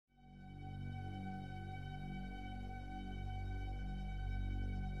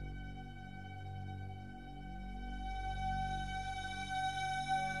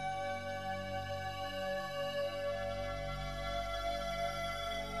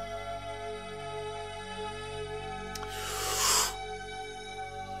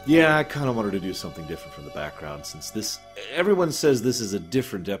Yeah, I kind of wanted to do something different from the background since everyone says this is a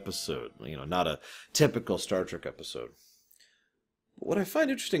different episode, not a typical Star Trek episode. But what I find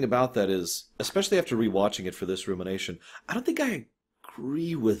interesting about that is, especially after rewatching it for this rumination, I don't think I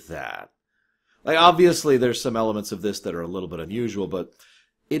agree with that. Like, obviously, there's some elements of this that are a little bit unusual, but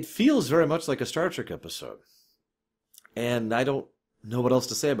it feels very much like a Star Trek episode. And I don't know what else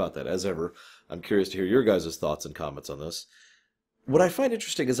to say about that. As ever, I'm curious to hear your guys' thoughts and comments on this. What I find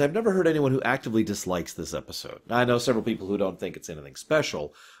interesting is I've never heard anyone who actively dislikes this episode. Now, I know several people who don't think it's anything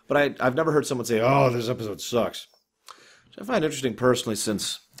special, but I've never heard someone say, oh, this episode sucks. Which I find interesting personally,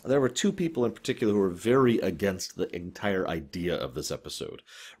 since there were two people in particular who were very against the entire idea of this episode.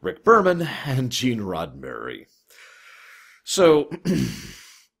 Rick Berman and Gene Roddenberry. So,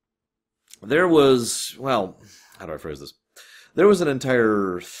 there was, well, how do I phrase this? There was an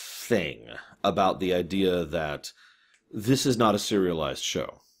entire thing about the idea that this is not a serialized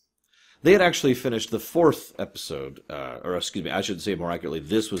show. They had actually finished the fourth episode, or excuse me, I should say more accurately,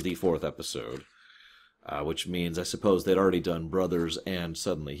 this was the fourth episode, which means I suppose they'd already done Brothers and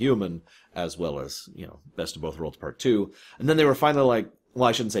Suddenly Human, as well as, Best of Both Worlds Part 2. And then they were finally like, well,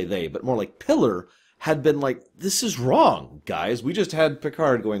 I shouldn't say they, but more like Pillar had been like, this is wrong, guys. We just had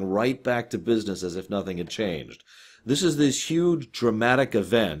Picard going right back to business as if nothing had changed. This is this huge, dramatic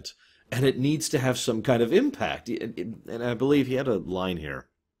event, and it needs to have some kind of impact. And I believe he had a line here.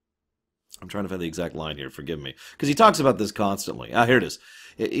 I'm trying to find the exact line here, forgive me. Because he talks about this constantly. Here it is.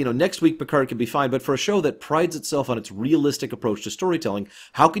 Next week Picard can be fine, but for a show that prides itself on its realistic approach to storytelling,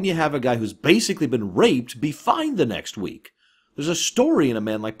 how can you have a guy who's basically been raped be fine the next week? There's a story in a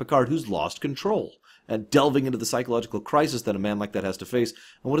man like Picard who's lost control, and delving into the psychological crisis that a man like that has to face.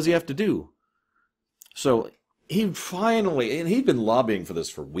 And what does he have to do? So he finally, and he'd been lobbying for this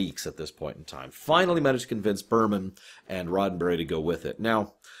for weeks at this point in time, finally managed to convince Berman and Roddenberry to go with it.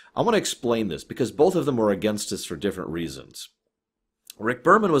 Now, I want to explain this because both of them were against this for different reasons. Rick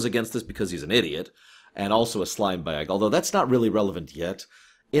Berman was against this because he's an idiot and also a slime bag, although that's not really relevant yet.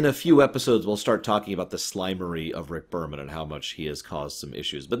 In a few episodes, we'll start talking about the slimery of Rick Berman and how much he has caused some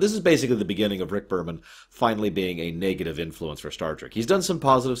issues. But this is basically the beginning of Rick Berman finally being a negative influence for Star Trek. He's done some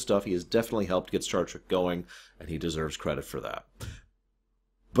positive stuff. He has definitely helped get Star Trek going, and he deserves credit for that.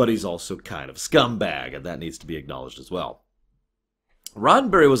 But he's also kind of a scumbag, and that needs to be acknowledged as well.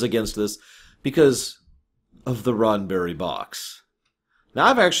 Roddenberry was against this because of the Roddenberry box. Now,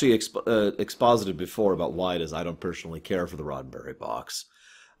 I've actually exposited before about why it is I don't personally care for the Roddenberry box.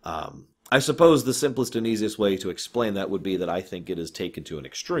 I suppose the simplest and easiest way to explain that would be that I think it is taken to an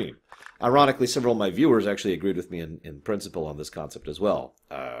extreme. Ironically, several of my viewers actually agreed with me in principle on this concept as well.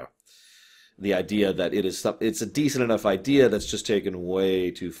 The idea that it's a decent enough idea that's just taken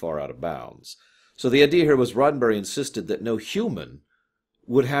way too far out of bounds. So the idea here was Roddenberry insisted that no human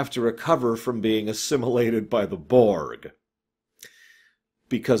would have to recover from being assimilated by the Borg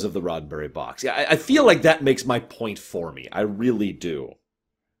because of the Roddenberry box. Yeah, I feel like that makes my point for me. I really do.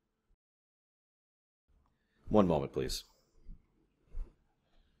 One moment, please.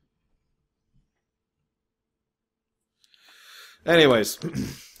 Anyways,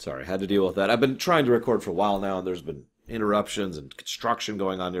 sorry, had to deal with that. I've been trying to record for a while now, and there's been interruptions and construction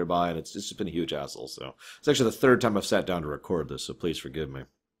going on nearby, and it's just been a huge hassle. So it's actually the third time I've sat down to record this, so please forgive me.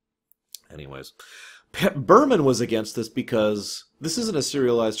 Anyways, Berman was against this because this isn't a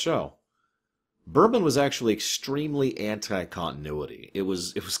serialized show. Berman was actually extremely anti-continuity. It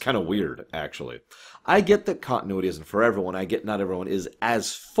was kind of weird, actually. I get that continuity isn't for everyone. I get not everyone is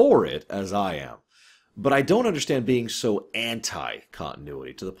as for it as I am. But I don't understand being so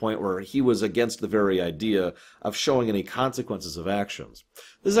anti-continuity to the point where he was against the very idea of showing any consequences of actions.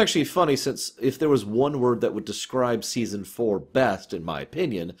 This is actually funny, since if there was one word that would describe Season 4 best, in my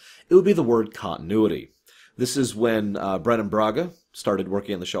opinion, it would be the word continuity. This is when Brennan Braga started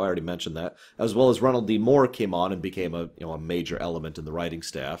working on the show. I already mentioned that. As well as Ronald D. Moore came on and became a major element in the writing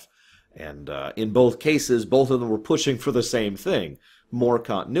staff. And in both cases, both of them were pushing for the same thing. More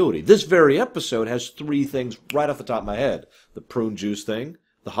continuity. This very episode has three things right off the top of my head. The prune juice thing,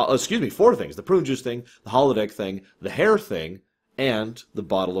 four things. The prune juice thing, the holodeck thing, the hair thing, and the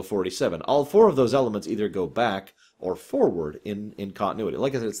bottle of 47. All four of those elements either go back or forward in continuity.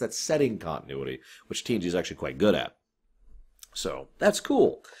 Like I said, it's that setting continuity, which TNG is actually quite good at. So, that's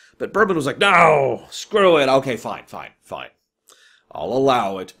cool. But Berman was like, no, screw it. Okay, fine. I'll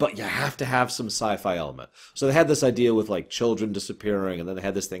allow it, but you have to have some sci-fi element. So they had this idea with like children disappearing, and then they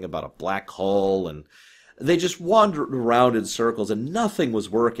had this thing about a black hole, and they just wandered around in circles, and nothing was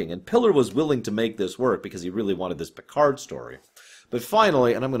working. And Piller was willing to make this work because he really wanted this Picard story. But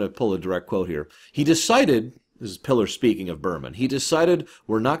finally, and I'm going to pull a direct quote here, he decided, This is Pillar speaking of Berman. He decided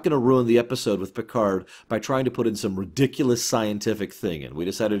we're not going to ruin the episode with Picard by trying to put in some ridiculous scientific thing, and we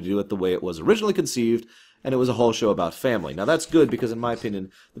decided to do it the way it was originally conceived, and it was a whole show about family. Now that's good because in my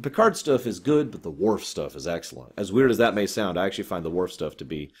opinion, the Picard stuff is good, but the Worf stuff is excellent. As weird as that may sound, I actually find the Worf stuff to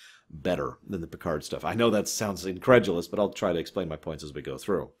be better than the Picard stuff. I know that sounds incredulous, but I'll try to explain my points as we go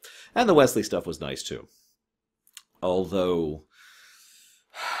through. And the Wesley stuff was nice too. Although,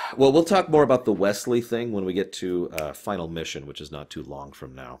 well, we'll talk more about the Wesley thing when we get to Final Mission, which is not too long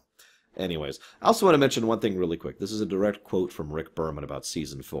from now. Anyways, I also want to mention one thing really quick. This is a direct quote from Rick Berman about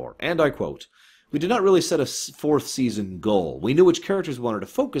Season 4. And I quote, "We did not really set a fourth season goal. We knew which characters we wanted to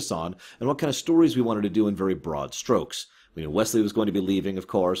focus on and what kind of stories we wanted to do in very broad strokes. We knew Wesley was going to be leaving, of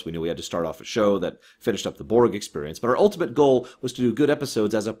course. We knew we had to start off a show that finished up the Borg experience. But our ultimate goal was to do good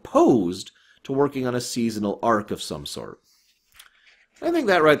episodes as opposed to working on a seasonal arc of some sort." I think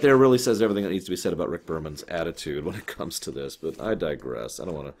that right there really says everything that needs to be said about Rick Berman's attitude when it comes to this, but I digress. I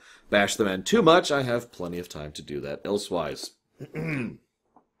don't want to bash the man too much. I have plenty of time to do that elsewise.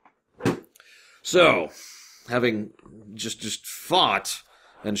 So, having just fought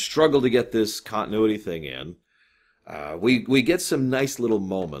and struggled to get this continuity thing in, we get some nice little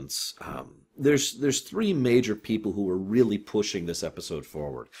moments. There's three major people who were really pushing this episode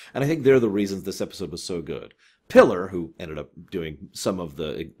forward, and I think they're the reasons this episode was so good. Pillar, who ended up doing some of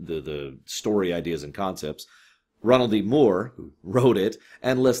the story ideas and concepts, Ronald D. Moore, who wrote it,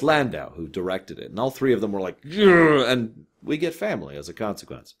 and Les Landau, who directed it. And all three of them were like, yeah, and we get family as a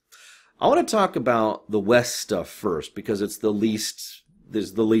consequence. I want to talk about the West stuff first, because there's the least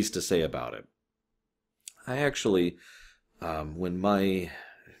to say about it. I actually, when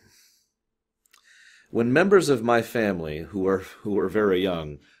members of my family who were very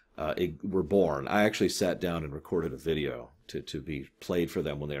young were born, I actually sat down and recorded a video to be played for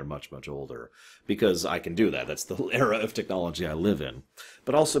them when they are much, much older. Because I can do that. That's the era of technology I live in.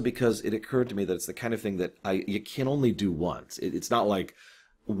 But also because it occurred to me that it's the kind of thing that you can only do once. It's not like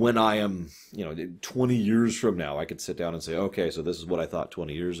when I am, 20 years from now, I could sit down and say, okay, so this is what I thought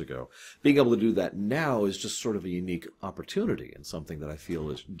 20 years ago. Being able to do that now is just sort of a unique opportunity and something that I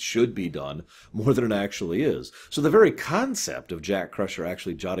feel should be done more than it actually is. So the very concept of Jack Crusher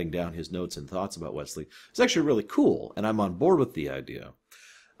actually jotting down his notes and thoughts about Wesley is actually really cool, and I'm on board with the idea.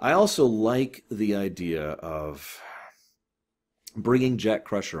 I also like the idea of bringing Jack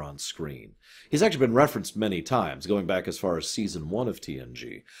Crusher on screen. He's actually been referenced many times, going back as far as Season 1 of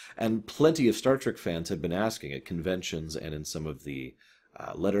TNG, and plenty of Star Trek fans had been asking at conventions and in some of the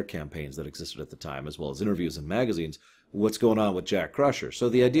letter campaigns that existed at the time, as well as interviews in magazines, what's going on with Jack Crusher. So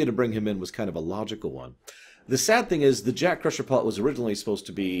the idea to bring him in was kind of a logical one. The sad thing is the Jack Crusher plot was originally supposed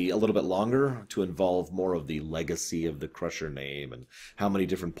to be a little bit longer, to involve more of the legacy of the Crusher name and how many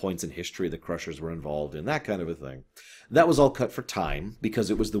different points in history the Crushers were involved in, that kind of a thing. That was all cut for time because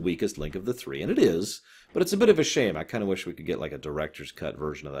it was the weakest link of the three, and it is, but it's a bit of a shame. I kind of wish we could get like a director's cut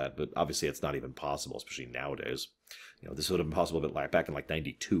version of that, but obviously it's not even possible, especially nowadays. This would have been possible back in like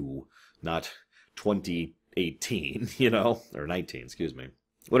 92, not 2018, or 19, excuse me.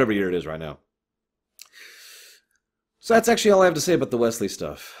 Whatever year it is right now. So that's actually all I have to say about the Wesley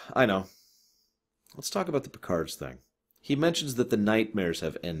stuff. I know. Let's talk about the Picard's thing. He mentions that the nightmares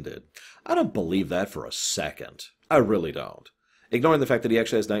have ended. I don't believe that for a second. I really don't. Ignoring the fact that he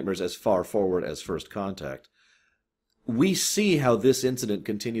actually has nightmares as far forward as First Contact, we see how this incident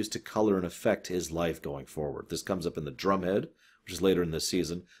continues to color and affect his life going forward. This comes up in the Drumhead, which is later in this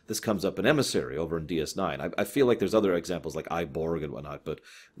season. This comes up in Emissary over in DS9. I feel like there's other examples like I, Borg and whatnot, but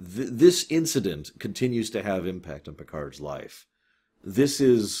this incident continues to have impact on Picard's life. This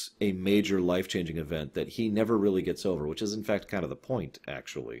is a major life-changing event that he never really gets over, which is in fact kind of the point,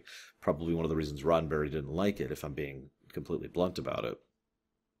 actually. Probably one of the reasons Roddenberry didn't like it, if I'm being completely blunt about it.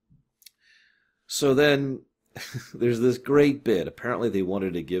 So then, there's this great bit. Apparently they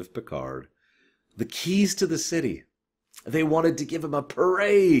wanted to give Picard the keys to the city. They wanted to give him a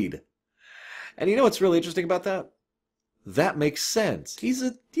parade. And you know what's really interesting about that? That makes sense. He's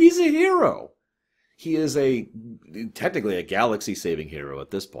a hero. He is technically a galaxy-saving hero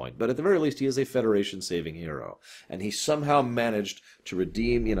at this point, but at the very least he is a Federation-saving hero. And he somehow managed to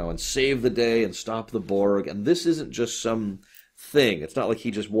redeem, and save the day and stop the Borg. And this isn't just some thing. It's not like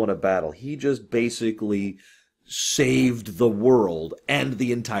he just won a battle. He just basically saved the world and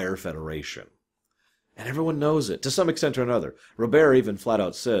the entire Federation. And everyone knows it, to some extent or another. Robert even flat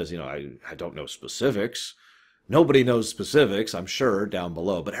out says, I don't know specifics. Nobody knows specifics, I'm sure, down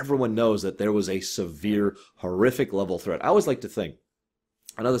below. But everyone knows that there was a severe, horrific level threat. I always like to think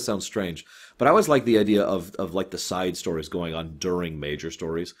I know this sounds strange, but I always like the idea of like the side stories going on during major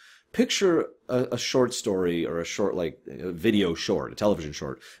stories. Picture a short story or a short like video short, a television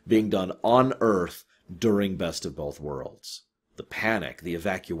short, being done on Earth during Best of Both Worlds. The panic, the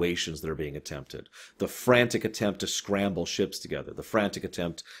evacuations that are being attempted, the frantic attempt to scramble ships together, the frantic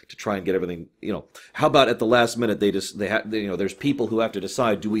attempt to try and get everything, how about at the last minute there's people who have to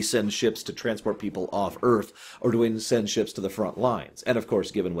decide, do we send ships to transport people off Earth or do we send ships to the front lines? And of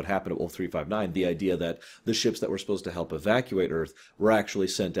course, given what happened at Wolf 359, the idea that the ships that were supposed to help evacuate Earth were actually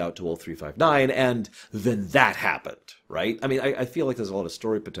sent out to Wolf 359, and then that happened, right? I mean, I feel like there's a lot of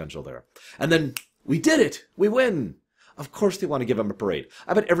story potential there. And then we did it! We win! Of course they want to give him a parade.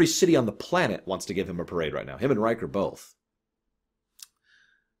 I bet every city on the planet wants to give him a parade right now. Him and Riker both.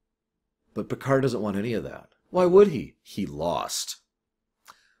 But Picard doesn't want any of that. Why would he? He lost.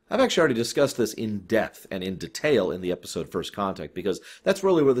 I've actually already discussed this in depth and in detail in the episode First Contact, because that's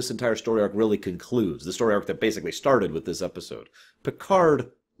really where this entire story arc really concludes. The story arc that basically started with this episode.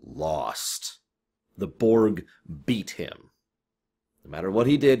 Picard lost. The Borg beat him. No matter what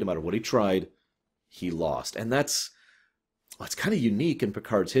he did, no matter what he tried, he lost. And it's kind of unique in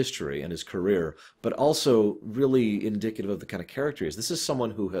Picard's history and his career, but also really indicative of the kind of character he is. This is someone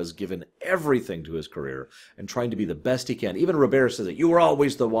who has given everything to his career and trying to be the best he can. Even Robert says that you were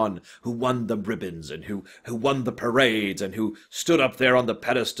always the one who won the ribbons and who won the parades and who stood up there on the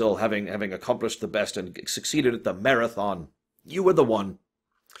pedestal having accomplished the best and succeeded at the marathon. You were the one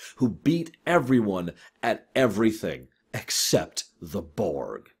who beat everyone at everything except the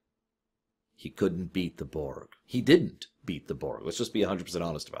Borg. He couldn't beat the Borg. He didn't beat the Borg. Let's just be 100%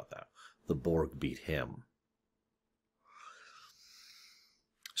 honest about that. The Borg beat him.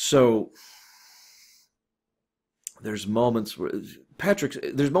 So there's moments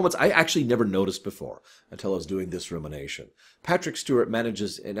I actually never noticed before until I was doing this rumination. Patrick Stewart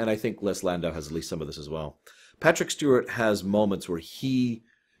manages, and I think Les Landau has at least some of this as well. Patrick Stewart has moments where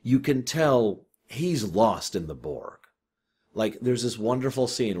you can tell he's lost in the Borg. Like, there's this wonderful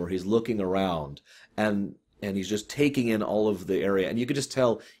scene where he's looking around and he's just taking in all of the area, and you can just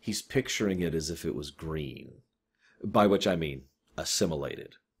tell he's picturing it as if it was green. By which I mean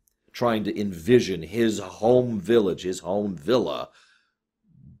assimilated. Trying to envision his home village, his home villa,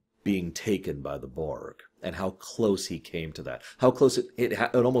 being taken by the Borg, and how close he came to that. How close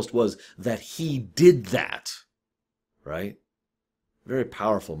it almost was that he did that. Right? Very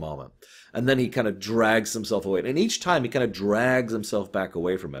powerful moment. And then he kind of drags himself away. And each time he kind of drags himself back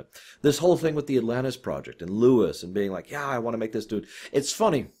away from it. This whole thing with the Atlantis Project and Lewis and being like, yeah, I want to make this dude. It's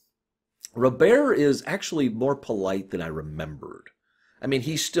funny. Robert is actually more polite than I remembered. I mean,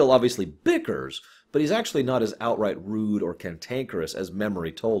 he still obviously bickers, but he's actually not as outright rude or cantankerous as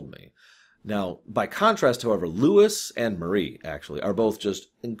memory told me. Now, by contrast, however, Lewis and Marie, actually, are both just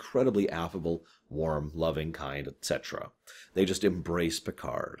incredibly affable, warm, loving, kind, etc. They just embrace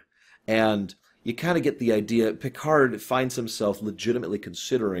Picard. And you kind of get the idea, Picard finds himself legitimately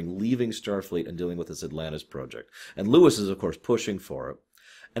considering leaving Starfleet and dealing with this Atlantis project. And Lewis is, of course, pushing for it.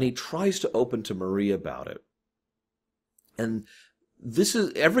 And he tries to open to Marie about it. And this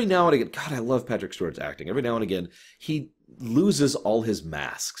is, every now and again, God, I love Patrick Stewart's acting. Every now and again, he loses all his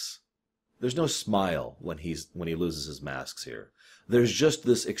masks. There's no smile when he loses his masks here. There's just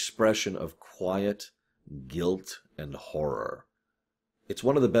this expression of quiet guilt and horror. It's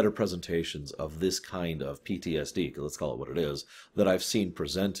one of the better presentations of this kind of PTSD, let's call it what it is, that I've seen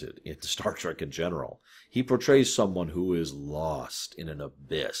presented in Star Trek in general. He portrays someone who is lost in an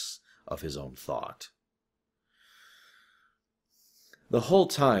abyss of his own thought. The whole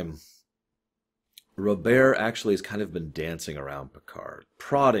time, Robert actually has kind of been dancing around Picard,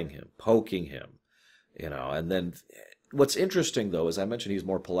 prodding him, poking him, and then what's interesting, though, as I mentioned, he's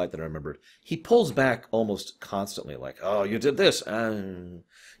more polite than I remembered. He pulls back almost constantly, like, oh, you did this.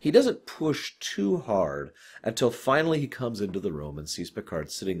 He doesn't push too hard until finally he comes into the room and sees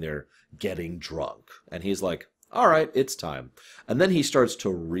Picard sitting there getting drunk. And he's like, all right, it's time. And then he starts to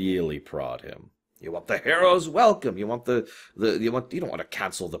really prod him. You want the hero's welcome. You don't want to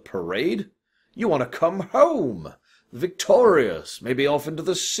cancel the parade. You want to come home, victorious, maybe off into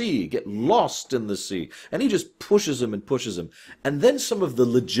the sea, get lost in the sea. And he just pushes him and pushes him. And then some of the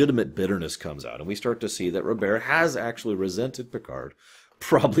legitimate bitterness comes out, and we start to see that Robert has actually resented Picard,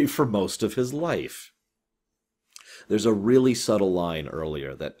 probably for most of his life. There's a really subtle line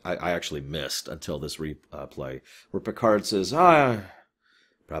earlier that I actually missed until this replay, where Picard says,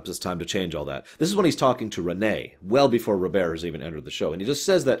 perhaps it's time to change all that. This is when he's talking to Renee, well before Robert has even entered the show. And he just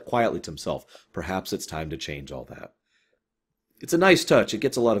says that quietly to himself. Perhaps it's time to change all that. It's a nice touch. It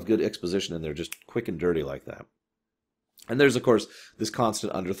gets a lot of good exposition in there, just quick and dirty like that. And there's, of course, this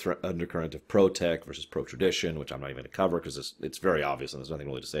constant undercurrent of pro-tech versus pro-tradition, which I'm not even going to cover because it's very obvious and there's nothing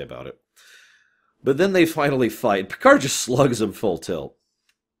really to say about it. But then they finally fight. Picard just slugs him full tilt.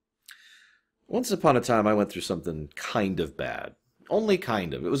 Once upon a time, I went through something kind of bad. Only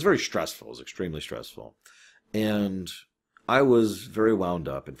kind of. It was very stressful. It was extremely stressful. And I was very wound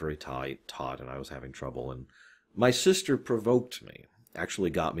up and very taut, and I was having trouble. And my sister provoked me, actually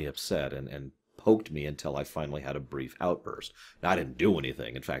got me upset, and poked me until I finally had a brief outburst. Now, I didn't do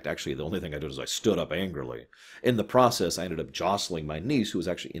anything. In fact, actually, the only thing I did was I stood up angrily. In the process, I ended up jostling my niece, who was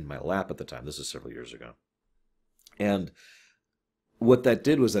actually in my lap at the time. This is several years ago. And what that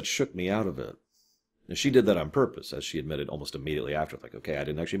did was that shook me out of it. And she did that on purpose, as she admitted almost immediately after. Like, okay, I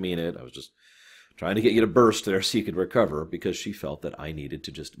didn't actually mean it. I was just trying to get you to burst there so you could recover, because she felt that I needed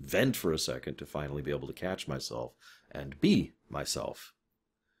to just vent for a second to finally be able to catch myself and be myself.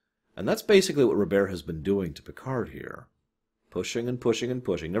 And that's basically what Robert has been doing to Picard here. Pushing and pushing and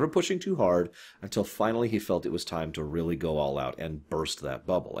pushing, never pushing too hard, until finally he felt it was time to really go all out and burst that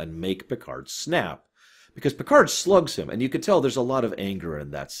bubble and make Picard snap. Because Picard slugs him, and you could tell there's a lot of anger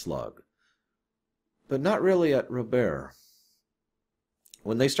in that slug. But not really at Robert.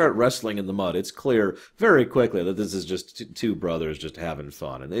 When they start wrestling in the mud, it's clear very quickly that this is just two brothers just having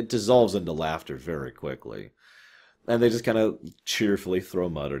fun, and it dissolves into laughter very quickly. And they just kind of cheerfully throw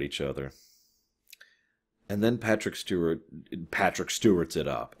mud at each other. And then Patrick Stewart's it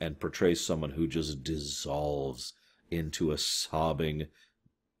up and portrays someone who just dissolves into a sobbing,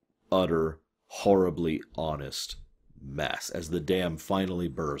 utter, horribly honest mess as the dam finally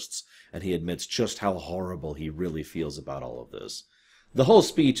bursts and he admits just how horrible he really feels about all of this. The whole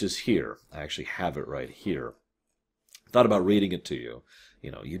speech is here. I actually have it right here. Thought about reading it to you.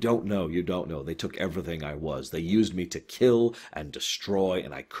 You don't know, you don't know. They took everything I was. They used me to kill and destroy,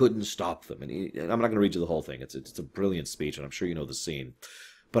 and I couldn't stop them. And I'm not going to read you the whole thing. It's a brilliant speech, and I'm sure you know the scene.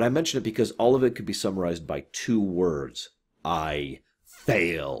 But I mention it because all of it could be summarized by 2 words. I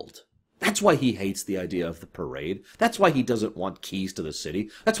failed. That's why he hates the idea of the parade. That's why he doesn't want keys to the city.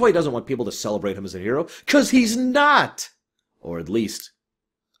 That's why he doesn't want people to celebrate him as a hero. 'Cause he's not! Or at least,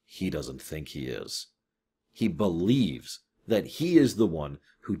 he doesn't think he is. He believes that he is the one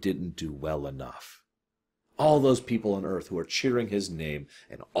who didn't do well enough. All those people on Earth who are cheering his name,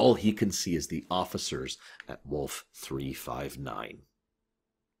 and all he can see is the officers at Wolf 359.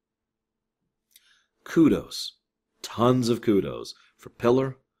 Kudos. Tons of kudos for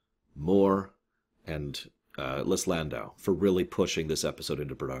Piller, Moore, and Les Landau for really pushing this episode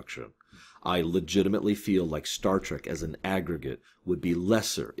into production. I legitimately feel like Star Trek as an aggregate would be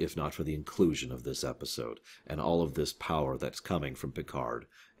lesser if not for the inclusion of this episode and all of this power that's coming from Picard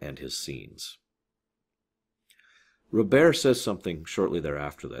and his scenes. Robert says something shortly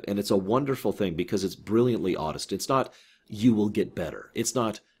thereafter that, and it's a wonderful thing because it's brilliantly honest. It's not, you will get better. It's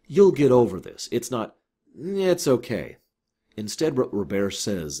not, you'll get over this. It's not, it's okay. Instead, what Robert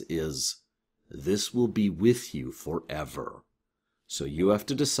says is, this will be with you forever. So you have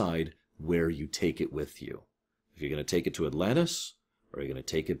to decide where you take it with you. If you're going to take it to Atlantis, or are you going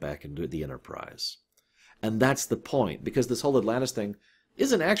to take it back into the Enterprise? And that's the point, because this whole Atlantis thing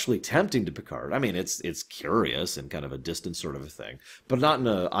isn't actually tempting to Picard. I mean, it's curious and kind of a distant sort of a thing, but not in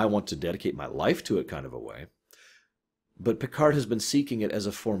a I want to dedicate my life to it kind of a way. But Picard has been seeking it as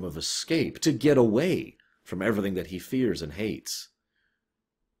a form of escape, to get away from everything that he fears and hates.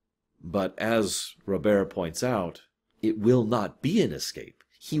 But as Robert points out, it will not be an escape.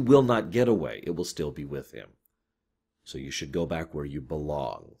 He will not get away. It will still be with him. So you should go back where you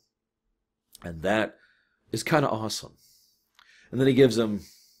belong. And that is kind of awesome. And then he gives him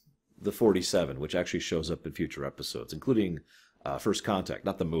the 47, which actually shows up in future episodes, including First Contact,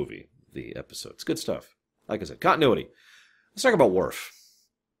 not the movie, the episode. It's good stuff. Like I said, continuity. Let's talk about Worf.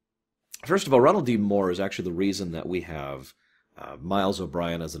 First of all, Ronald D. Moore is actually the reason that we have Miles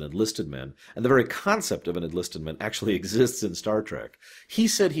O'Brien as an enlisted man, and the very concept of an enlisted man actually exists in Star Trek. He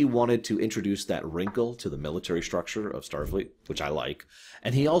said he wanted to introduce that wrinkle to the military structure of Starfleet, which I like,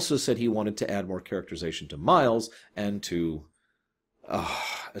 and he also said he wanted to add more characterization to Miles and to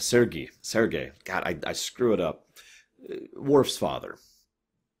Sergei. God, I screw it up. Worf's father.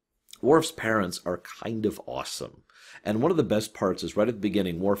 Worf's parents are kind of awesome. And one of the best parts is right at the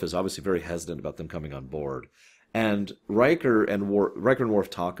beginning, Worf is obviously very hesitant about them coming on board. And Riker and Worf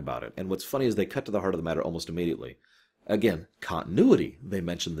talk about it. And what's funny is they cut to the heart of the matter almost immediately. Again, continuity. They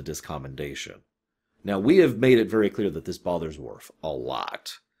mention the discommendation. Now, we have made it very clear that this bothers Worf a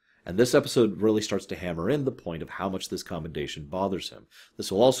lot. And this episode really starts to hammer in the point of how much this commendation bothers him.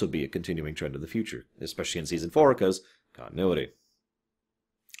 This will also be a continuing trend in the future, especially in Season 4, because continuity.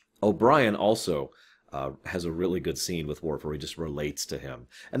 O'Brien also has a really good scene with Worf where he just relates to him.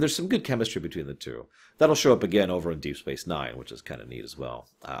 And there's some good chemistry between the two. That'll show up again over in Deep Space Nine, which is kind of neat as well.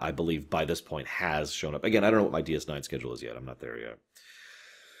 I believe by this point has shown up. Again, I don't know what my DS9 schedule is yet. I'm not there yet.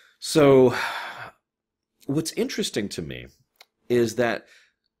 So what's interesting to me is that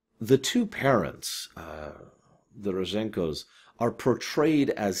the two parents, the Rozhenkos, are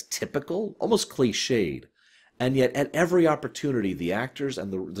portrayed as typical, almost cliched, and yet at every opportunity, the actors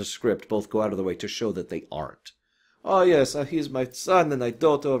and the script both go out of the way to show that they aren't. Oh, yes, he's my son, and I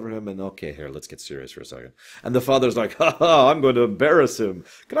dote over him, and okay, here, let's get serious for a second. And the father's like, ha ha, I'm going to embarrass him.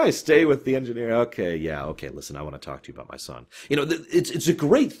 Can I stay with the engineer? Okay, yeah, okay, listen, I want to talk to you about my son. You know, it's a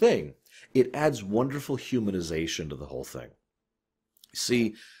great thing. It adds wonderful humanization to the whole thing.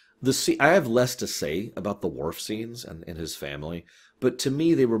 See, I have less to say about the Worf scenes and his family, but to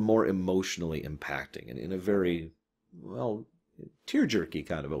me they were more emotionally impacting and in a very, well, tear-jerky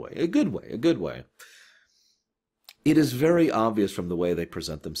kind of a way. A good way. It is very obvious from the way they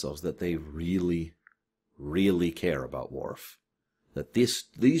present themselves that they really, really care about Worf. That these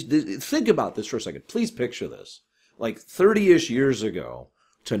think about this for a second. Please picture this. Like 30-ish years ago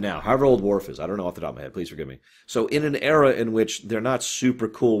to now, however old Worf is, I don't know off the top of my head, please forgive me. So in an era in which they're not super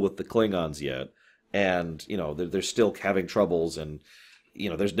cool with the Klingons yet, and, you know, they're still having troubles, and,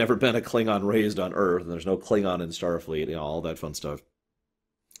 you know, there's never been a Klingon raised on Earth, and there's no Klingon in Starfleet, you know, all that fun stuff.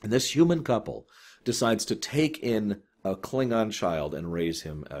 And this human couple decides to take in a Klingon child and raise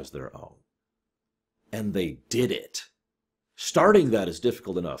him as their own. And they did it. Starting that is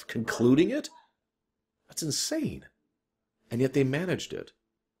difficult enough. Concluding it? That's insane. And yet they managed it.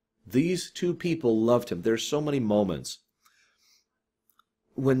 These two people loved him. There's so many moments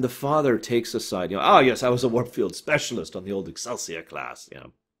when the father takes aside, you know, oh yes, I was a warpfield specialist on the old Excelsior class, you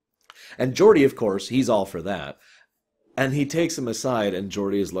know. And Geordi, of course, he's all for that. And he takes him aside, and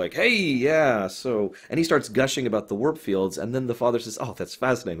Geordi is like, hey, yeah, so... And he starts gushing about the warp fields, and then the father says, oh, that's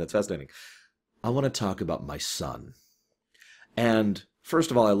fascinating. I want to talk about my son. And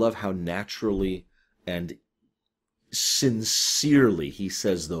first of all, I love how naturally and sincerely he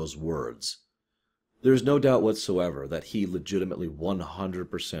says those words. There's no doubt whatsoever that he legitimately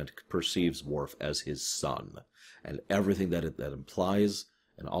 100% perceives Worf as his son, and everything that that implies,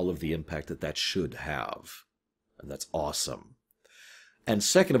 and all of the impact that should have. And that's awesome. And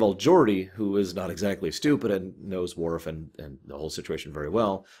second of all, Geordi, who is not exactly stupid and knows Worf and the whole situation very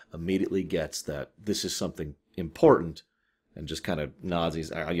well, immediately gets that this is something important, and just kind of nods.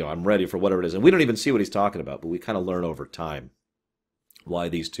 He's, you know, I'm ready for whatever it is. And we don't even see what he's talking about, but we kind of learn over time why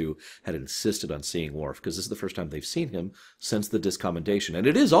these two had insisted on seeing Worf, because this is the first time they've seen him since the discommendation. And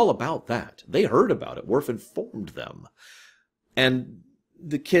it is all about that. They heard about it. Worf informed them. And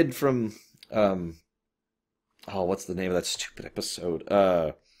the kid from... oh, what's the name of that stupid episode?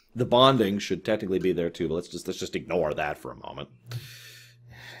 The Bonding should technically be there too, but let's just ignore that for a moment.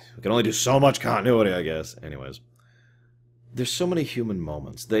 We can only do so much continuity, I guess. Anyways, there's so many human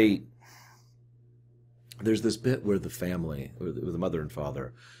moments. There's this bit where the family, or the mother and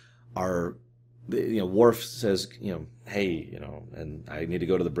father, are, you know, Worf says, you know, hey, you know, and I need to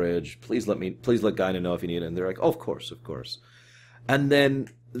go to the bridge. Please let Guinan know if you need it. And they're like, oh, of course. And then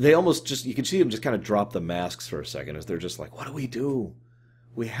they almost just, you can see them just kind of drop the masks for a second as they're just like, what do we do?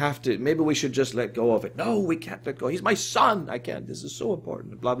 We have to, maybe we should just let go of it. No, we can't let go. He's my son. I can't. This is so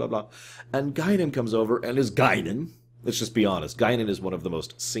important. Blah, blah, blah. And Guinan comes over and is Guinan. Let's just be honest. Guinan is one of the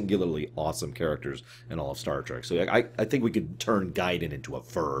most singularly awesome characters in all of Star Trek. So I think we could turn Guinan into a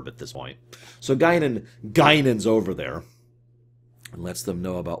verb at this point. So Guinan's over there and lets them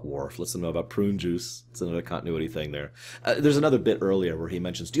know about Worf, lets them know about prune juice. It's another continuity thing there. There's another bit earlier where he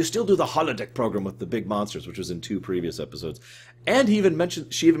mentions, do you still do the holodeck program with the big monsters, which was in 2 previous episodes? And she even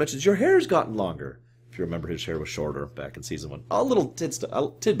mentions, your hair's gotten longer. If you remember, his hair was shorter back in season 1. All little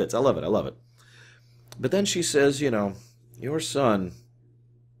tidbits. I love it. But then she says, you know, your son...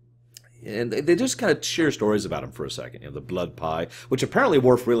 And they just kind of share stories about him for a second. You know, the blood pie, which apparently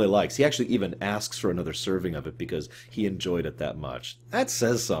Worf really likes. He actually even asks for another serving of it because he enjoyed it that much. That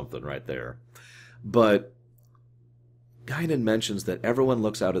says something right there. But Guinan mentions that everyone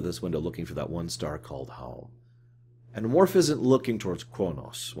looks out of this window looking for that one star called home. And Worf isn't looking towards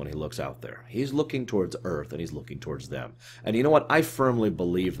Kronos when he looks out there. He's looking towards Earth, and he's looking towards them. And you know what? I firmly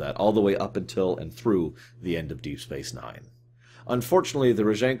believe that all the way up until and through the end of Deep Space Nine. Unfortunately, the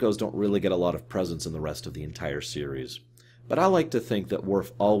Rozhenkos don't really get a lot of presence in the rest of the entire series. But I like to think that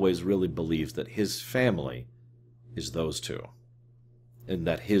Worf always really believes that his family is those two. And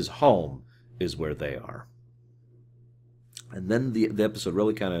that his home is where they are. And then the episode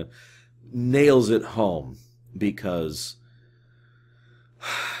really kind of nails it home. Because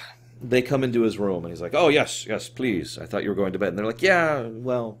they come into his room, and he's like, "Oh, yes, yes, please. I thought you were going to bed." And they're like, "Yeah,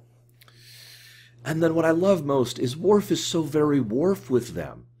 well." And then what I love most is Worf is so very Worf with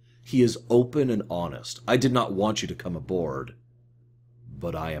them. He is open and honest. "I did not want you to come aboard,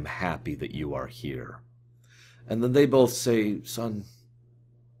 but I am happy that you are here." And then they both say, "Son,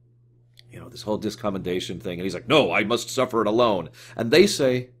 this whole discommendation thing." And he's like, "No, I must suffer it alone." And they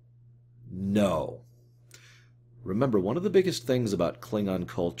say, "No." Remember, one of the biggest things about Klingon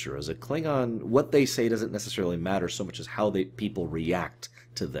culture is that Klingon, what they say doesn't necessarily matter so much as how people react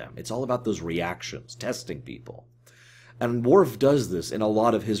to them. It's all about those reactions, testing people. And Worf does this in a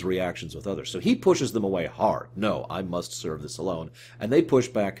lot of his reactions with others. So he pushes them away hard. "No, I must serve this alone." And they push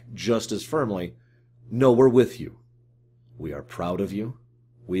back just as firmly. "No, we're with you. We are proud of you.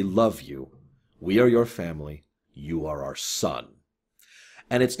 We love you. We are your family. You are our son."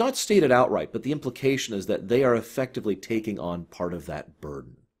 And it's not stated outright, but the implication is that they are effectively taking on part of that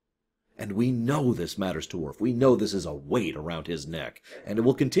burden. And we know this matters to Worf. We know this is a weight around his neck, and it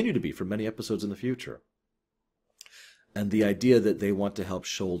will continue to be for many episodes in the future. And the idea that they want to help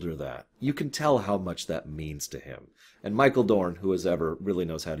shoulder that, you can tell how much that means to him. And Michael Dorn, who as ever really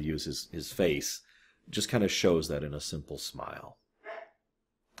knows how to use his face, just kind of shows that in a simple smile.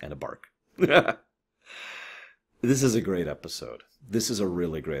 And a bark. This is a great episode. This is a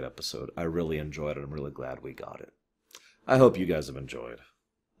really great episode. I really enjoyed it. I'm really glad we got it. I hope you guys have enjoyed.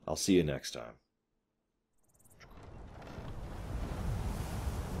 I'll see you next time.